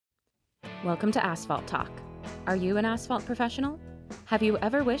Welcome to Asphalt Talk. Are you an asphalt professional? Have you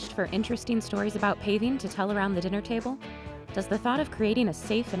ever wished for interesting stories about paving to tell around the dinner table? Does the thought of creating a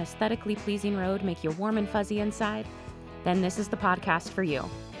safe and aesthetically pleasing road make you warm and fuzzy inside? Then this is the podcast for you.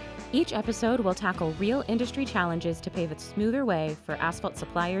 Each episode will tackle real industry challenges to pave a smoother way for asphalt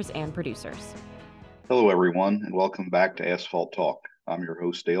suppliers and producers. Hello, everyone, and welcome back to Asphalt Talk. I'm your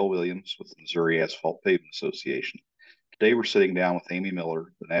host, Dale Williams with the Missouri Asphalt Pavement Association. Today, we're sitting down with Amy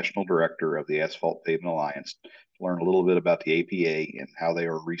Miller, the National Director of the Asphalt Pavement Alliance, to learn a little bit about the APA and how they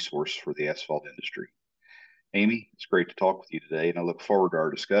are a resource for the asphalt industry. Amy, it's great to talk with you today, and I look forward to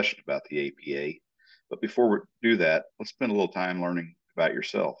our discussion about the APA. But before we do that, let's spend a little time learning about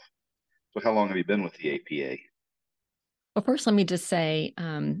yourself. So how long have you been with the APA? Well, first, let me just say,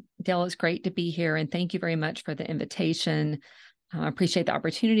 Dale, it's great to be here, and thank you very much for the invitation. I appreciate the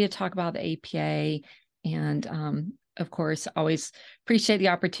opportunity to talk about the APA, and of course, always appreciate the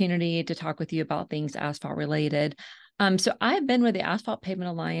opportunity to talk with you about things asphalt related. So I've been with the Asphalt Pavement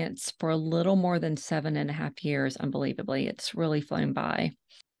Alliance for a little more than 7.5 years, unbelievably. It's really flown by.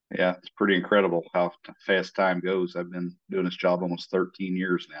 Yeah, it's pretty incredible how fast time goes. I've been doing this job almost 13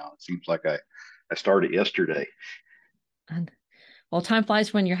 years now. It seems like I started yesterday. Well, time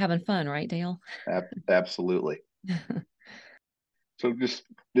flies when you're having fun, right, Dale? Absolutely. So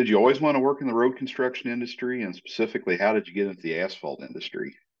did you always want to work in the road construction industry? And specifically, how did you get into the asphalt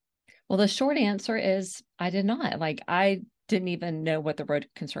industry? Well, the short answer is I did not. I didn't even know what the road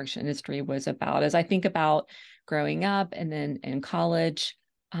construction industry was about. As I think about growing up and then in college,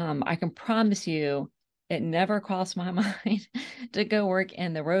 I can promise you it never crossed my mind to go work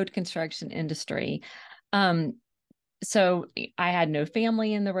in the road construction industry. So I had no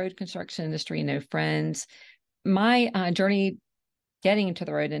family in the road construction industry, no friends. My journey getting into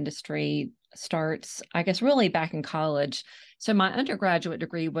the road industry starts, I guess, really back in college. So my undergraduate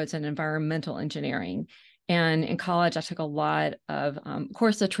degree was in environmental engineering. And in college, I took a lot of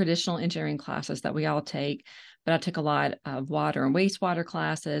course, the traditional engineering classes that we all take, but I took a lot of water and wastewater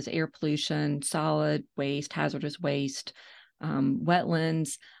classes, air pollution, solid waste, hazardous waste,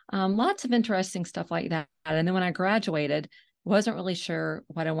 wetlands, lots of interesting stuff like that. And then when I graduated, wasn't really sure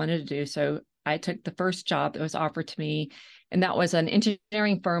what I wanted to do. So I took the first job that was offered to me, and that was an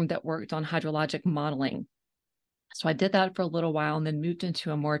engineering firm that worked on hydrologic modeling. So I did that for a little while and then moved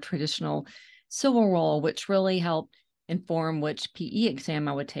into a more traditional civil role, which really helped inform which PE exam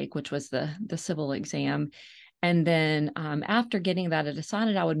I would take, which was the civil exam. And then after getting that, I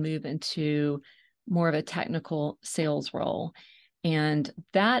decided I would move into more of a technical sales role. And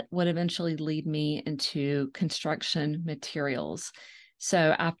that would eventually lead me into construction materials. So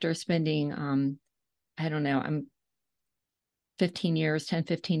after spending, I don't know, I'm 15 years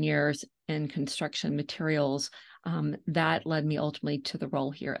in construction materials, that led me ultimately to the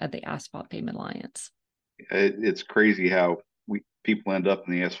role here at the Asphalt Pavement Alliance. It's crazy how people end up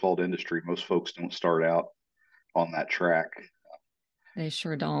in the asphalt industry. Most folks don't start out on that track. They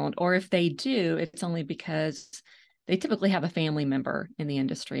sure don't. Or if they do, it's only because they typically have a family member in the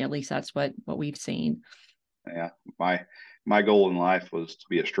industry. At least that's what we've seen. Yeah, my goal in life was to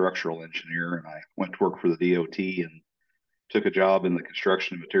be a structural engineer, and I went to work for the DOT and took a job in the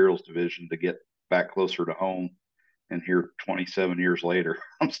construction and materials division to get back closer to home. And here, 27 years later,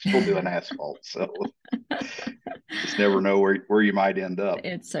 I'm still doing asphalt. So just never know where you might end up.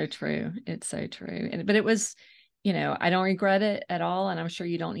 It's so true. It's so true. But it was, I don't regret it at all. And I'm sure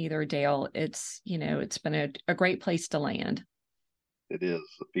you don't either, Dale. It's been a great place to land. It is.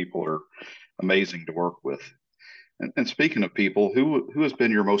 The people are amazing to work with. And speaking of people, who has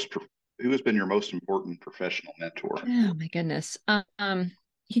been your most important professional mentor? Oh my goodness. I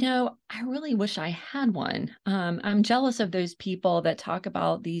really wish I had one. I'm jealous of those people that talk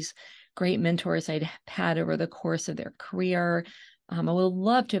about these great mentors they'd had over the course of their career. I would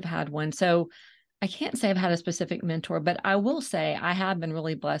love to have had one. So I can't say I've had a specific mentor, but I will say I have been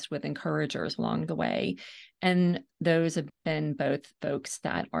really blessed with encouragers along the way. And those have been both folks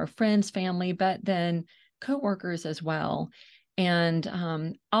that are friends, family, but then coworkers as well. And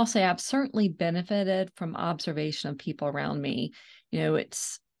I'll say I've certainly benefited from observation of people around me.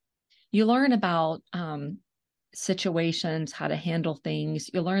 You learn about situations, how to handle things.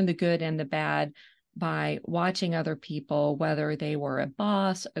 You learn the good and the bad by watching other people, whether they were a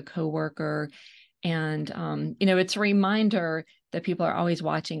boss, a coworker. And, it's a reminder that people are always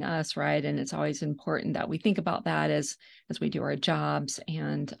watching us, right? And it's always important that we think about that as we do our jobs,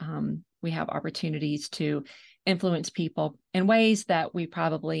 and we have opportunities to influence people in ways that we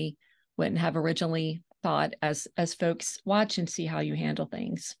probably wouldn't have originally thought as folks watch and see how you handle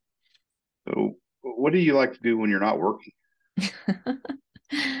things. So what do you like to do when you're not working?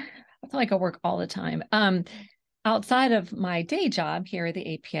 don't feel like I work all the time. Outside of my day job here at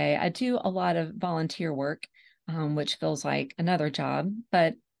the APA, I do a lot of volunteer work, which feels like another job.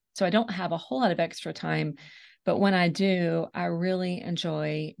 But so I don't have a whole lot of extra time. But when I do, I really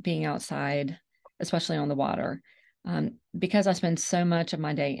enjoy being outside, especially on the water. Because I spend so much of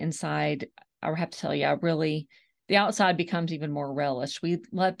my day inside, I would have to tell you, the outside becomes even more relish. We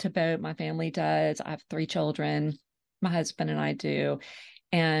love to boat. My family does. I have 3 children. My husband and I do.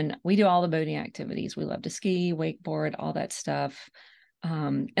 And we do all the boating activities. We love to ski, wakeboard, all that stuff.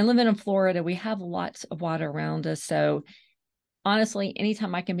 And living in Florida, we have lots of water around us. So honestly,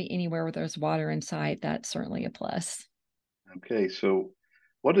 anytime I can be anywhere where there's water in sight, that's certainly a plus. Okay, so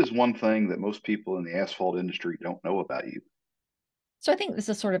what is one thing that most people in the asphalt industry don't know about you? So I think this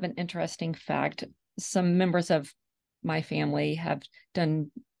is sort of an interesting fact. Some members of my family have done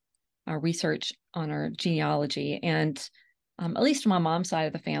research on our genealogy, and at least on my mom's side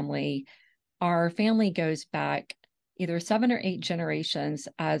of the family, our family goes back either 7 or 8 generations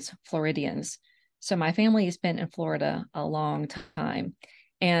as Floridians. So my family has been in Florida a long time,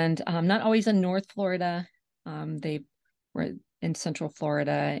 and not always in North Florida. They were in Central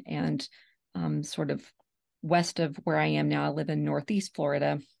Florida and sort of west of where I am now. I live in Northeast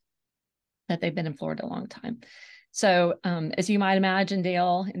Florida, that they've been in Florida a long time. So as you might imagine,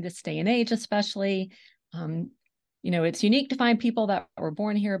 Dale, in this day and age, especially, it's unique to find people that were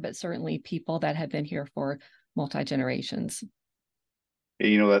born here, but certainly people that have been here for multi-generations.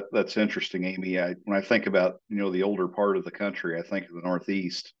 That's interesting, Amy. When I think about, the older part of the country, I think of the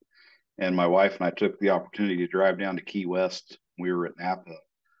Northeast. And my wife and I took the opportunity to drive down to Key West. We were at Napa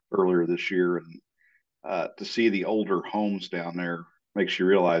earlier this year, and to see the older homes down there makes you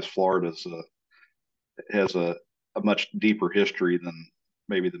realize Florida has a much deeper history than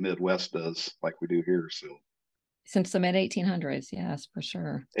maybe the Midwest does, like we do here. So since the mid 1800s, yes, for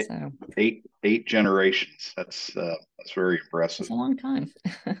sure. So eight generations. That's very impressive. It's a long time.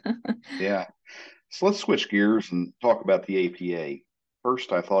 Yeah. So let's switch gears and talk about the APA.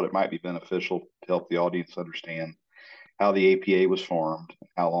 First, I thought it might be beneficial to help the audience understand how the APA was formed and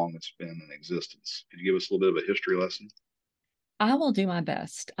how long it's been in existence. Could you give us a little bit of a history lesson? I will do my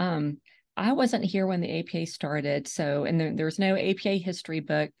best. I wasn't here when the APA started, and there's no APA history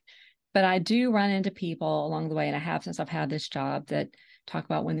book, but I do run into people along the way, and I have since I've had this job, that talk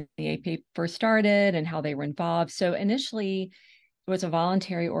about when the APA first started and how they were involved. So initially, it was a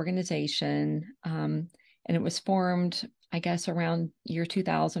voluntary organization, and it was formed, I guess, around year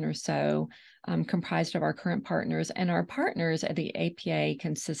 2000 or so, comprised of our current partners. And our partners at the APA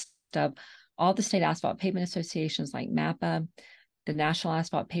consist of all the state asphalt pavement associations like MAPA, the National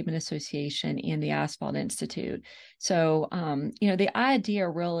Asphalt Pavement Association, and the Asphalt Institute. So, the idea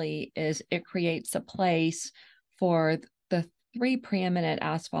really is it creates a place for the 3 preeminent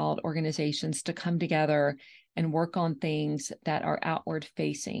asphalt organizations to come together and work on things that are outward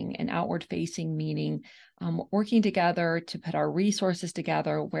facing, and outward facing meaning working together to put our resources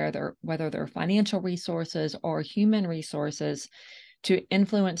together, whether they're financial resources or human resources, to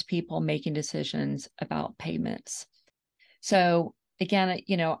influence people making decisions about payments. So again,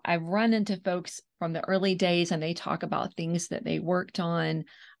 I've run into folks from the early days, and they talk about things that they worked on.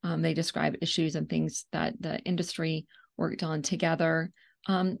 They describe issues and things that the industry worked on together.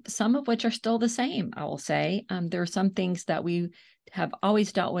 Some of which are still the same, I will say. There are some things that we have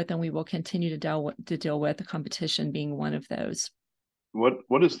always dealt with and we will continue to deal with, the competition being one of those.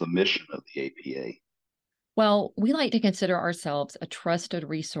 What is the mission of the APA? Well, we like to consider ourselves a trusted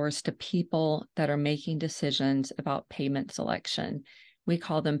resource to people that are making decisions about pavement selection. We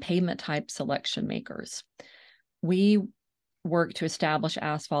call them pavement type selection makers. We work to establish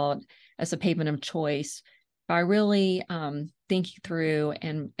asphalt as a pavement of choice by really thinking through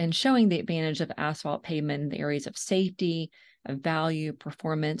and showing the advantage of asphalt pavement in the areas of safety, of value,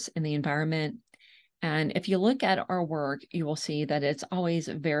 performance, and the environment. And if you look at our work, you will see that it's always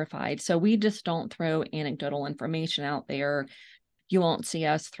verified. So we just don't throw anecdotal information out there. You won't see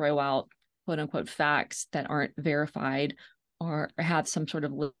us throw out quote unquote facts that aren't verified or have some sort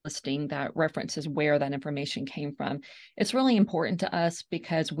of listing that references where that information came from. It's really important to us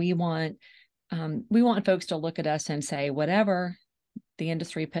because we want folks to look at us and say, whatever the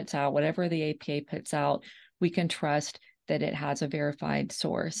industry puts out, whatever the APA puts out, we can trust that it has a verified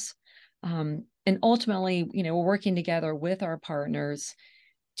source. And ultimately, we're working together with our partners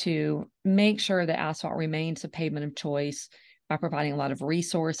to make sure that asphalt remains a pavement of choice by providing a lot of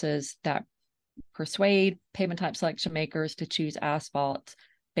resources that persuade pavement type selection makers to choose asphalt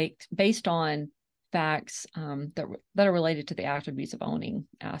based on facts that are related to the attributes of owning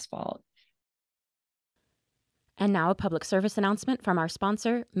asphalt. And now a public service announcement from our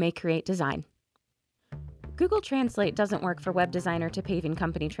sponsor, May Create Design. Google Translate doesn't work for web designer to paving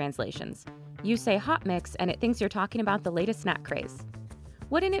company translations. You say hot mix and it thinks you're talking about the latest snack craze.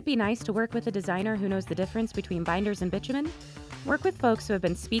 Wouldn't it be nice to work with a designer who knows the difference between binders and bitumen? Work with folks who have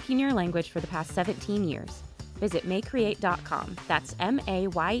been speaking your language for the past 17 years. Visit maycreate.com. That's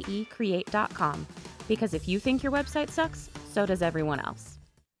MAYE create.com. Because if you think your website sucks, so does everyone else.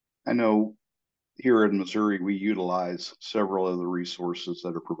 I know here in Missouri, we utilize several of the resources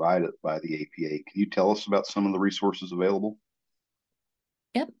that are provided by the APA. Can you tell us about some of the resources available?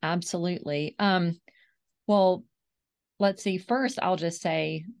 Yep, absolutely. Well, let's see. First, I'll just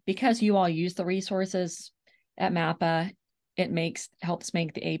say, because you all use the resources at MAPA, it helps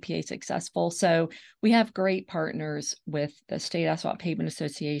make the APA successful. So we have great partners with the State Asphalt Pavement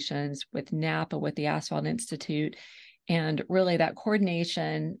Associations, with NAPA, with the Asphalt Institute, and really that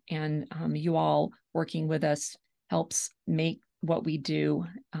coordination and you all working with us helps make what we do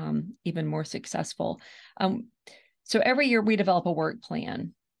even more successful. So every year we develop a work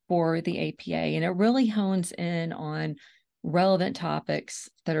plan for the APA, and it really hones in on relevant topics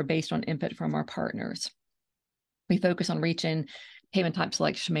that are based on input from our partners. We focus on reaching pavement type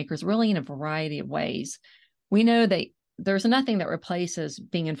selection makers really in a variety of ways. We know that there's nothing that replaces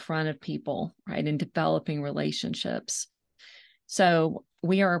being in front of people, right, and developing relationships. So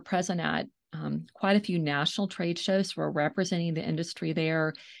we are present at quite a few national trade shows. We're representing the industry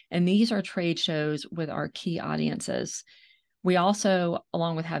there, and these are trade shows with our key audiences. We also,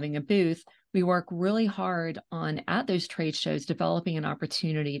 along with having a booth, we work really hard on, at those trade shows, developing an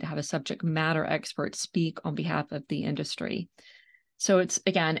opportunity to have a subject matter expert speak on behalf of the industry. So it's,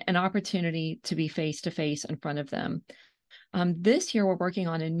 again, an opportunity to be face-to-face in front of them. This year, we're working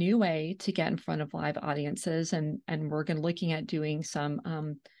on a new way to get in front of live audiences, and we're looking at doing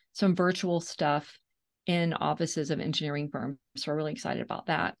some virtual stuff in offices of engineering firms. So we're really excited about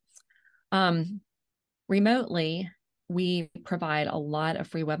that. Remotely, we provide a lot of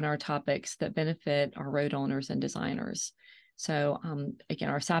free webinar topics that benefit our road owners and designers. So again,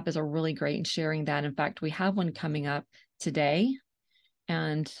 our SAP is really great in sharing that. In fact, we have one coming up today.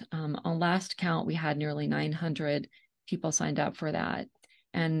 And on last count, we had nearly 900 people signed up for that.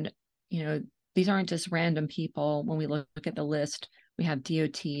 And, you know, these aren't just random people. When we look at the list, we have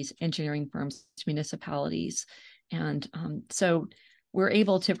DOTs, engineering firms, municipalities. And so we're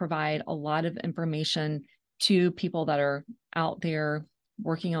able to provide a lot of information to people that are out there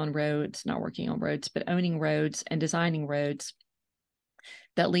working on roads, not working on roads, but owning roads and designing roads,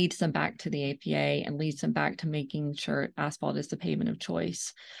 that leads them back to the APA and leads them back to making sure asphalt is the pavement of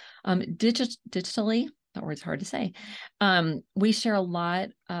choice. Digitally, that word's hard to say. We share a lot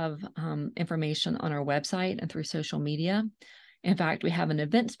of information on our website and through social media. In fact, we have an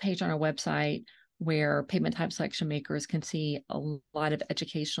events page on our website where pavement type selection makers can see a lot of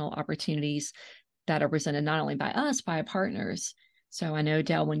educational opportunities that are presented not only by us, by our partners. So I know,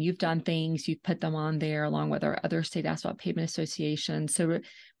 Dale, when you've done things, you've put them on there along with our other state asphalt pavement associations. So it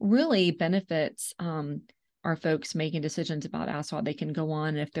really benefits our folks making decisions about asphalt. They can go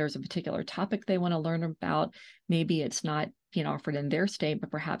on, if there's a particular topic they want to learn about, maybe it's not being offered in their state,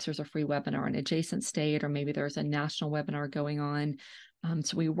 but perhaps there's a free webinar in an adjacent state, or maybe there's a national webinar going on.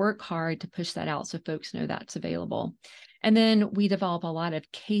 So we work hard to push that out so folks know that's available. And then we develop a lot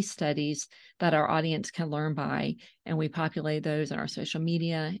of case studies that our audience can learn by, and we populate those on our social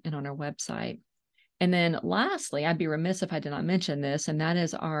media and on our website. And then lastly, I'd be remiss if I did not mention this, and that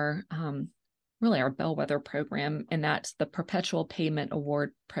is our really our bellwether program, and that's the Perpetual Pavement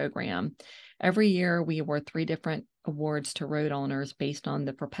Award Program. Every year, we award 3 different awards to road owners based on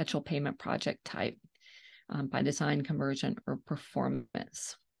the perpetual pavement project type, by design, conversion, or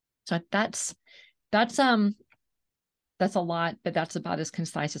performance. So that's a lot, but that's about as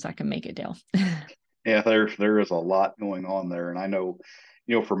concise as I can make it, Dale. Yeah, there is a lot going on there, and I know,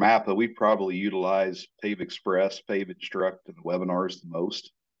 you know, for MAPA, we probably utilize Pave Express, Pave Instruct, and the webinars the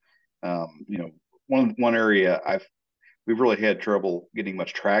most. You know, one area we've really had trouble getting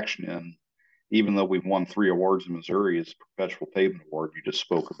much traction in, even though we've won 3 awards in Missouri, is the Perpetual Pavement Award you just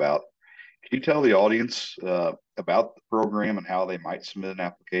spoke about. Can you tell the audience about the program and how they might submit an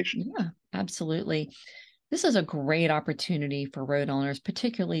application? Yeah, absolutely. This is a great opportunity for road owners,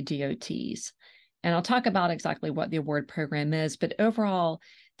 particularly DOTs. And I'll talk about exactly what the award program is, but overall,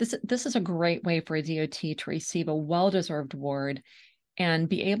 this is a great way for a DOT to receive a well-deserved award and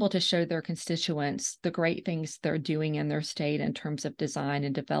be able to show their constituents the great things they're doing in their state in terms of design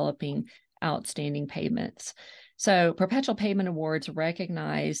and developing outstanding pavements. So Perpetual Pavement Awards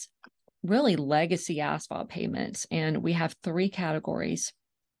recognize really legacy asphalt pavements, and we have 3 categories.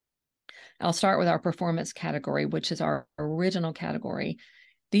 I'll start with our performance category, which is our original category.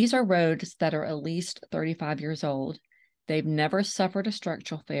 These are roads that are at least 35 years old. They've never suffered a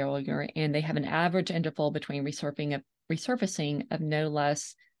structural failure, and they have an average interval between resurfacing of no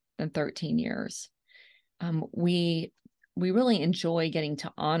less than 13 years. We really enjoy getting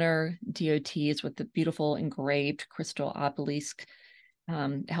to honor DOTs with the beautiful engraved crystal obelisk,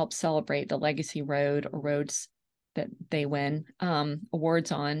 help celebrate the legacy road or roads that they win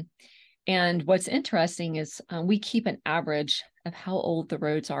awards on. And what's interesting is we keep an average of how old the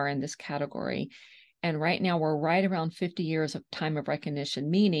roads are in this category. And right now we're right around 50 years of time of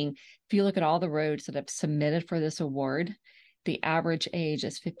recognition, meaning if you look at all the roads that have submitted for this award, the average age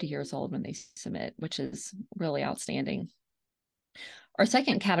is 50 years old when they submit, which is really outstanding. Our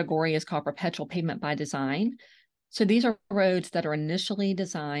second category is called perpetual pavement by design. So these are roads that are initially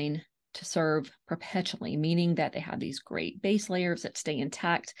designed to serve perpetually, meaning that they have these great base layers that stay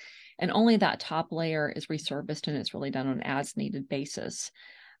intact, and only that top layer is resurfaced, and it's really done on an as-needed basis.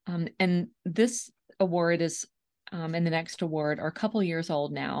 And this award is, and the next award are a couple years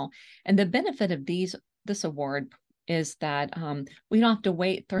old now. And the benefit of this award is that we don't have to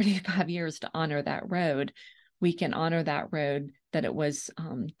wait 35 years to honor that road. We can honor that road that it was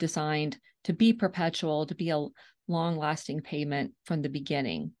designed to be perpetual, to be a long-lasting pavement from the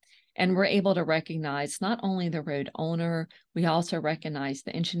beginning. And we're able to recognize not only the road owner, we also recognize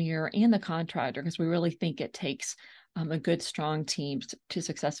the engineer and the contractor, because we really think it takes a good, strong team to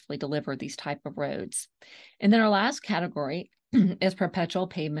successfully deliver these type of roads. And then our last category is perpetual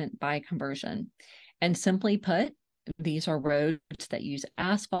pavement by conversion. And simply put, these are roads that use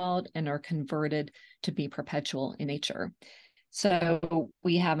asphalt and are converted to be perpetual in nature. So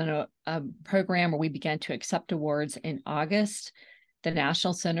we have a program where we began to accept awards in August. The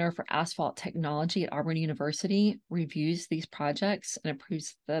National Center for Asphalt Technology at Auburn University reviews these projects and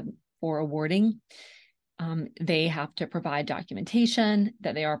approves them for awarding. They have to provide documentation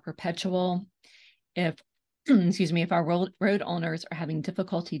that they are perpetual. If, if our road owners are having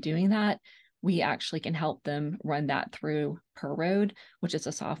difficulty doing that, we actually can help them run that through Per Road, which is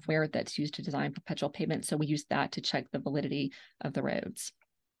a software that's used to design perpetual pavement. So we use that to check the validity of the roads.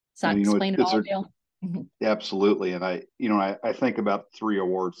 Does that explain it all, Dale? Absolutely. And I think about 3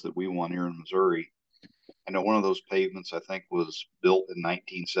 awards that we won here in Missouri. I know one of those pavements I think was built in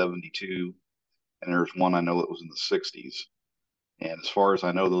 1972, and there's one I know that was in the 60s. And as far as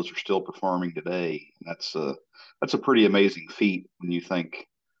I know, those are still performing today. And that's a pretty amazing feat when you think,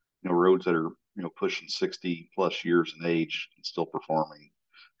 roads that are pushing 60 plus years in age and still performing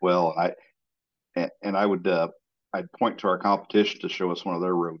well. And I would I'd point to our competition to show us one of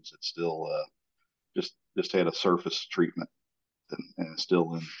their roads that still just had a surface treatment and is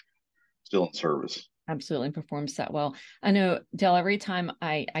still in service. Absolutely performs that well. I know, Dale, every time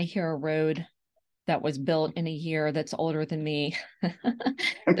I hear a road that was built in a year that's older than me,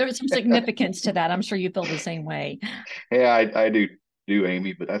 there's some significance to that. I'm sure you feel the same way. Yeah, I do,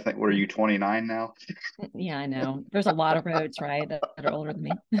 Amy, but I think, what are you, 29 now? Yeah, I know. There's a lot of roads, right, that are older than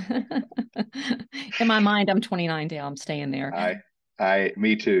me. In my mind, I'm 29, Dale. I'm staying there.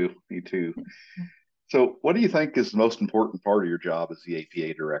 Me too. So what do you think is the most important part of your job as the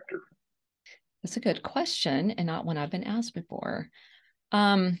APA director? That's a good question, and not one I've been asked before.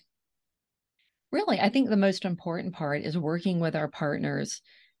 Really, I think the most important part is working with our partners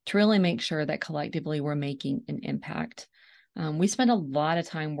to really make sure that collectively we're making an impact. We spend a lot of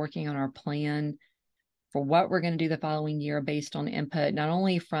time working on our plan for what we're going to do the following year based on input, not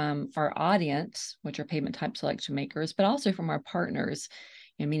only from our audience, which are pavement type selection makers, but also from our partners,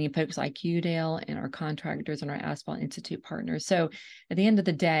 meaning folks like you, Dale, and our contractors and our Asphalt Institute partners. So at the end of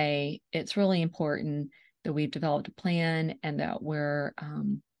the day, it's really important that we've developed a plan and that we're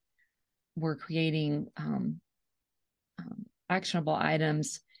creating actionable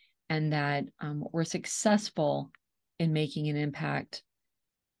items, and that we're successful in making an impact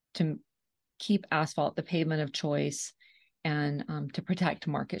to keep asphalt the pavement of choice and to protect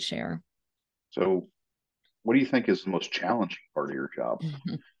market share. So what do you think is the most challenging part of your job?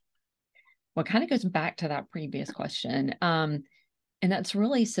 Well, it kind of goes back to that previous question. And that's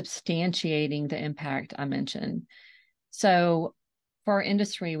really substantiating the impact I mentioned. So for our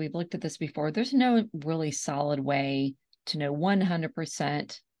industry, we've looked at this before. There's no really solid way to know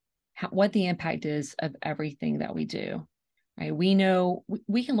 100% what the impact is of everything that we do. Right? We know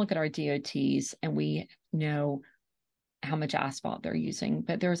we can look at our DOTs and we know how much asphalt they're using,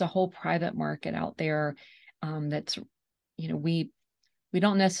 but there's a whole private market out there that's, we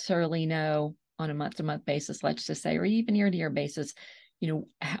don't necessarily know on a month-to-month basis, let's just say, or even year-to-year basis,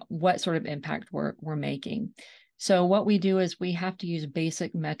 what sort of impact we're making. So what we do is we have to use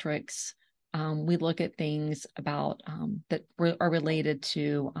basic metrics. We look at things about that are related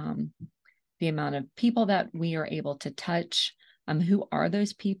to the amount of people that we are able to touch. Who are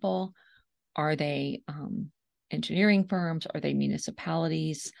those people? Are they engineering firms? Are they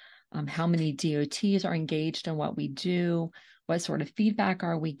municipalities? How many DOTs are engaged in what we do? What sort of feedback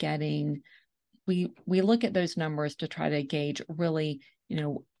are we getting? We look at those numbers to try to gauge really,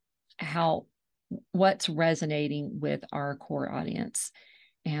 what's resonating with our core audience.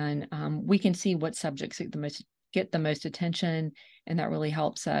 And we can see what subjects get the most attention, and that really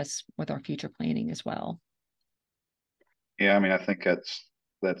helps us with our future planning as well. Yeah, I mean, I think that's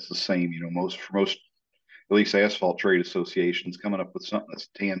the same. Most at least asphalt trade associations coming up with something that's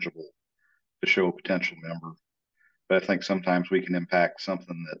tangible to show a potential member. But I think sometimes we can impact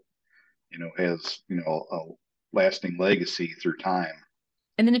something that has a lasting legacy through time.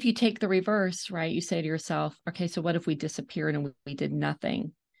 And then if you take the reverse, right, you say to yourself, okay, so what if we disappeared and we did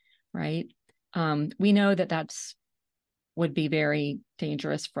nothing, right? We know that would be very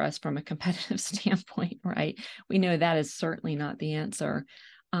dangerous for us from a competitive standpoint, right? We know that is certainly not the answer.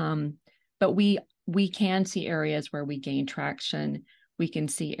 But we can see areas where we gain traction. We can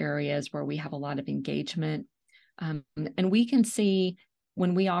see areas where we have a lot of engagement. And we can see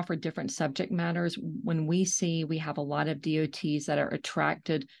when we offer different subject matters, when we see we have a lot of DOTs that are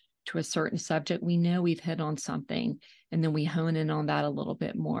attracted to a certain subject, we know we've hit on something, and then we hone in on that a little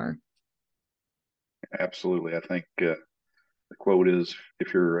bit more. Absolutely. I think the quote is,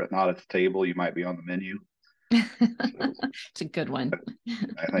 if you're not at the table, you might be on the menu. It's a good one.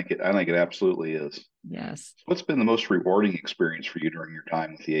 I think it absolutely is. Yes. What's been the most rewarding experience for you during your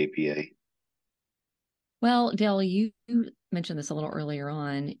time with the APA? Well, Dale, you mentioned this a little earlier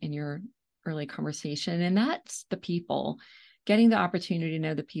on in your early conversation, and that's the people, getting the opportunity to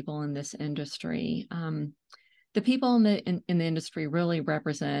know the people in this industry. The people in the industry really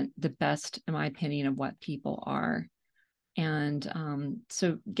represent the best, in my opinion, of what people are. And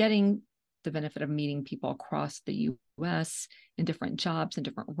so getting the benefit of meeting people across the U.S. in different jobs and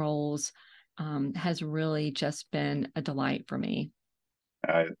different roles has really just been a delight for me.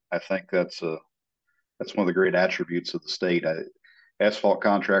 I think that's one of the great attributes of the state. Asphalt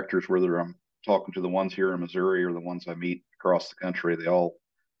contractors, whether I'm talking to the ones here in Missouri or the ones I meet across the country, they all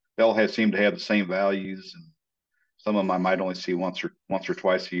seem to have the same values, and some of them I might only see once or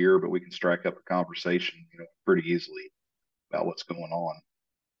twice a year, but we can strike up a conversation, pretty easily about what's going on.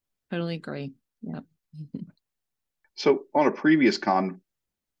 Totally agree. Yep. So on a previous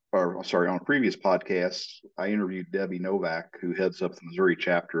podcast, I interviewed Debbie Novak, who heads up the Missouri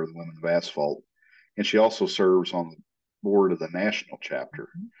chapter of the Women of Asphalt, and she also serves on the board of the national chapter.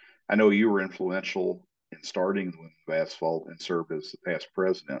 Mm-hmm. I know you were influential in starting the Women of Asphalt and served as the past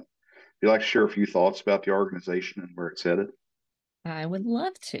president. Would you like to share a few thoughts about the organization and where it's headed? I would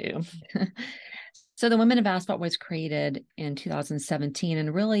love to. So the Women of Asphalt was created in 2017,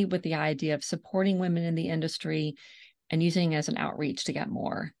 and really with the idea of supporting women in the industry and using it as an outreach to get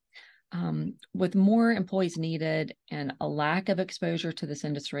more. With more employees needed and a lack of exposure to this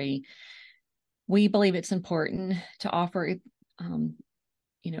industry, we believe it's important to offer, an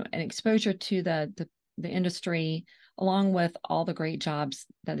exposure to the industry, along with all the great jobs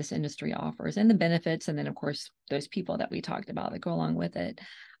that this industry offers and the benefits, and then of course those people that we talked about that go along with it.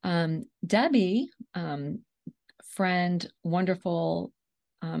 Debbie, friend, wonderful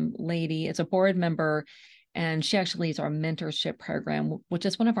lady, is a board member, and she actually leads our mentorship program, which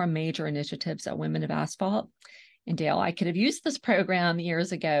is one of our major initiatives at Women of Asphalt. And Dale, I could have used this program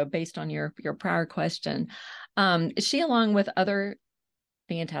years ago based on your prior question. She, along with other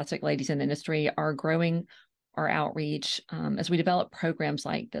fantastic ladies in the industry, are growing our outreach as we develop programs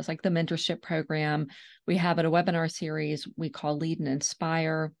like this, like the mentorship program. We have a webinar series we call Lead and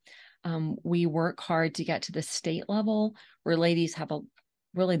Inspire. We work hard to get to the state level, where ladies have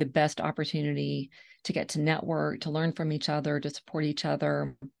really the best opportunity to get to network, to learn from each other, to support each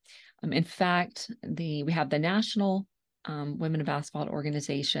other. In fact, we have the National Women of Asphalt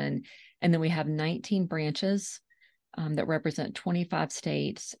organization, and then we have 19 branches that represent 25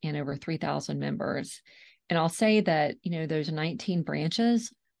 states and over 3,000 members. And I'll say that, those 19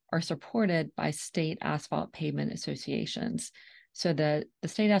 branches are supported by state asphalt pavement associations. So the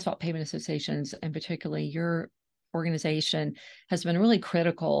state asphalt pavement associations, and particularly your organization, has been really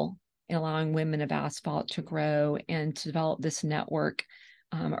critical in allowing Women of Asphalt to grow and to develop this network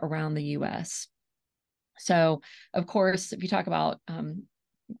around the U.S. So, of course, if you talk about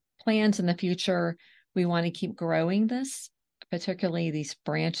plans in the future, we want to keep growing this, particularly these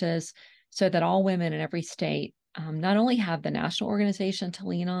branches, so that all women in every state not only have the national organization to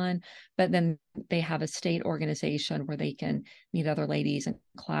lean on, but then they have a state organization where they can meet other ladies and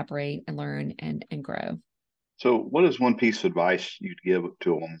collaborate and learn and grow. So, what is one piece of advice you'd give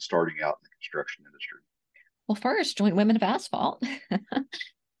to a woman starting out in the construction industry? Well, first, join Women of Asphalt,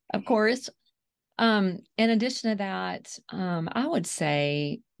 of course. In addition to that, I would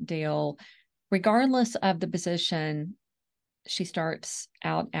say, Dale, regardless of the position she starts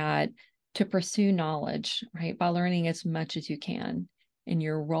out at, to pursue knowledge, right? By learning as much as you can in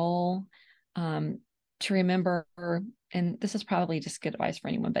your role, to remember, and this is probably just good advice for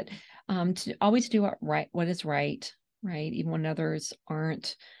anyone, but to always do what is right, even when others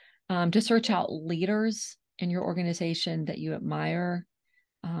aren't. To search out leaders in your organization that you admire,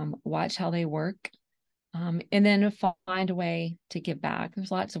 watch how they work, and then find a way to give back.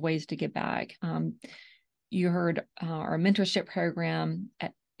 There's lots of ways to give back. You heard our mentorship program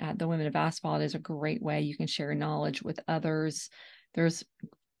at the Women of Asphalt is a great way you can share knowledge with others. There's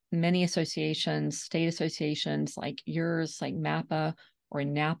many associations, state associations like yours, like MAPA or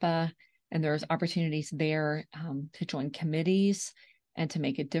NAPA, and there's opportunities there to join committees and to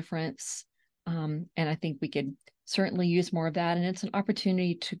make a difference. And I think we could certainly use more of that. And it's an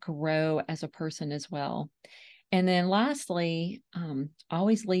opportunity to grow as a person as well. And then lastly,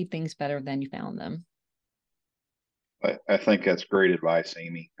 always leave things better than you found them. I think that's great advice,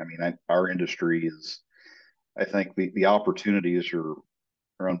 Amy. I mean, our industry is, I think the opportunities are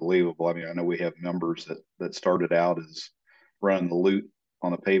unbelievable. I mean, I know we have members that started out as running the loot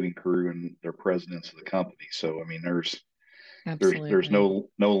on a paving crew and they're presidents of the company. So, I mean, there's no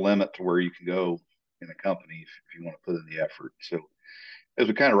limit to where you can go in a company if you want to put in the effort. So, as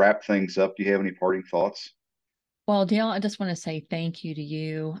we kind of wrap things up, do you have any parting thoughts? Well, Dale, I just want to say thank you to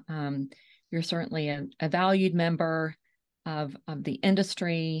you. You're certainly a valued member of the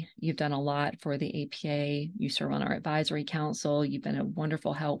industry. You've done a lot for the APA. You serve on our advisory council. You've been a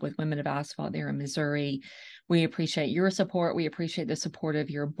wonderful help with Women of Asphalt there in Missouri. We appreciate your support. We appreciate the support of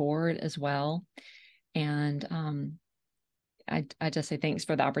your board as well. And I just say thanks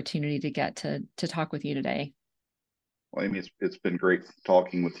for the opportunity to get to talk with you today. Well, Amy, it's been great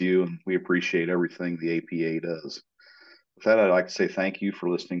talking with you, and we appreciate everything the APA does. With that, I'd like to say thank you for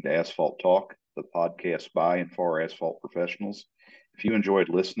listening to Asphalt Talk, the podcast by and for asphalt professionals. If you enjoyed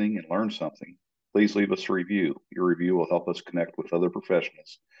listening and learned something, please leave us a review. Your review will help us connect with other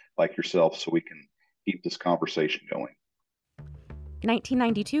professionals like yourself so we can keep this conversation going.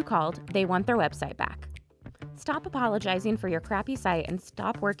 1992 called, they want their website back. Stop apologizing for your crappy site and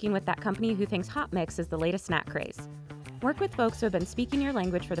stop working with that company who thinks hot mix is the latest snack craze. Work with folks who have been speaking your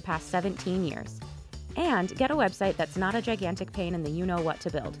language for the past 17 years. And get a website that's not a gigantic pain in the you-know-what to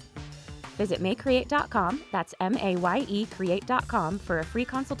build. Visit mayecreate.com, that's M-A-Y-E create.com for a free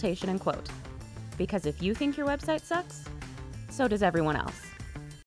consultation and quote. Because if you think your website sucks, so does everyone else.